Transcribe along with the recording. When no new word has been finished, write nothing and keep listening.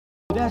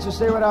Dancers,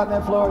 stay right out on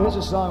that floor. Here's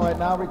a song right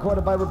now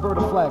recorded by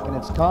Roberta Flack, and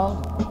it's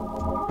called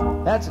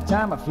That's the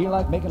Time I Feel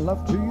Like Making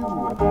Love to You.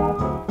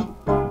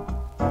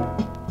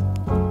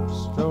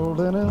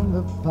 Strolling in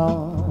the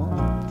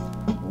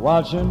park,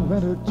 watching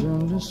winter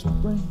turn to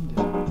spring,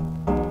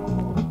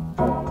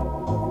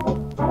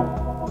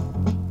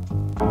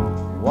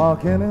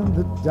 walking in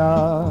the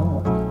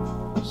dark,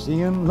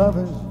 seeing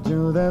lovers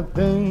do their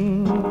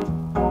thing.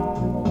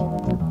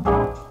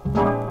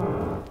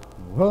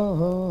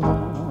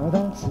 Whoa,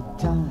 that's the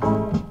time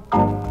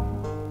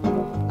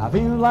I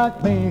feel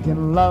like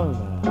making love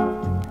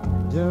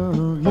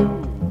to you.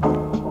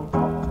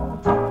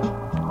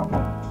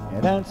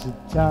 And that's the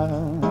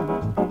time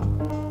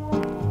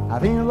I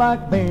feel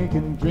like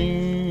making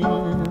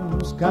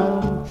dreams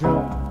come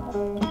true.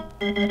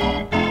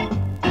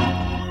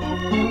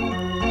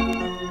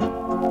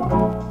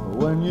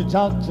 When you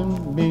talk to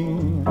me,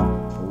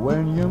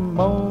 when you're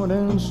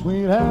moaning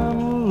sweet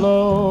and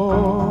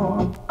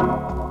low,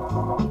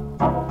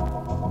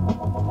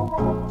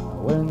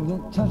 when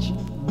you're touching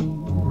me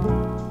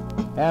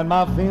and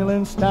my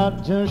feelings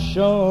start to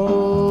show.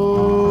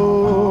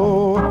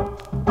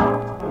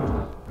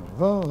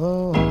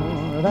 Oh,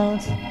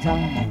 that's the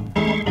time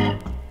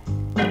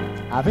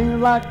I feel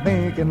like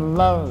making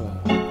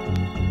love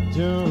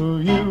to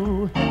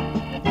you.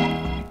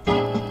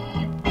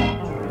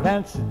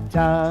 That's the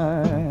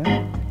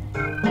time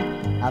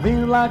I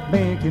feel like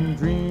making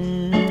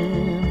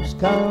dreams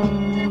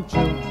come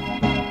true.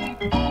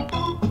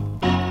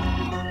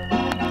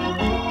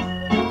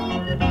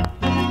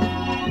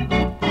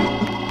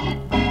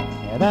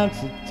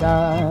 That's the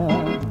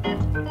time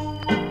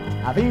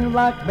I feel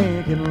like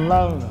making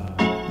love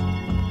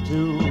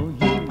to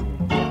you.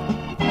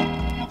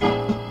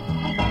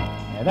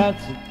 And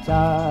that's the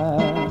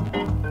time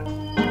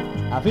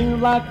I feel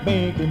like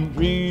making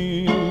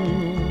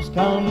dreams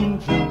come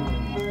true.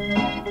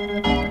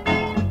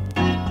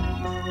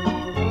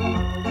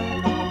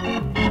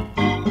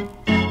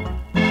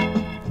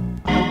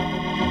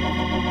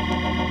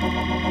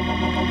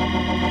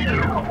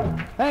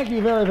 Thank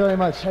you very, very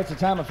much. That's the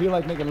time I feel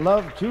like making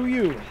love to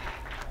you,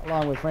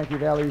 along with Frankie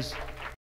Valli's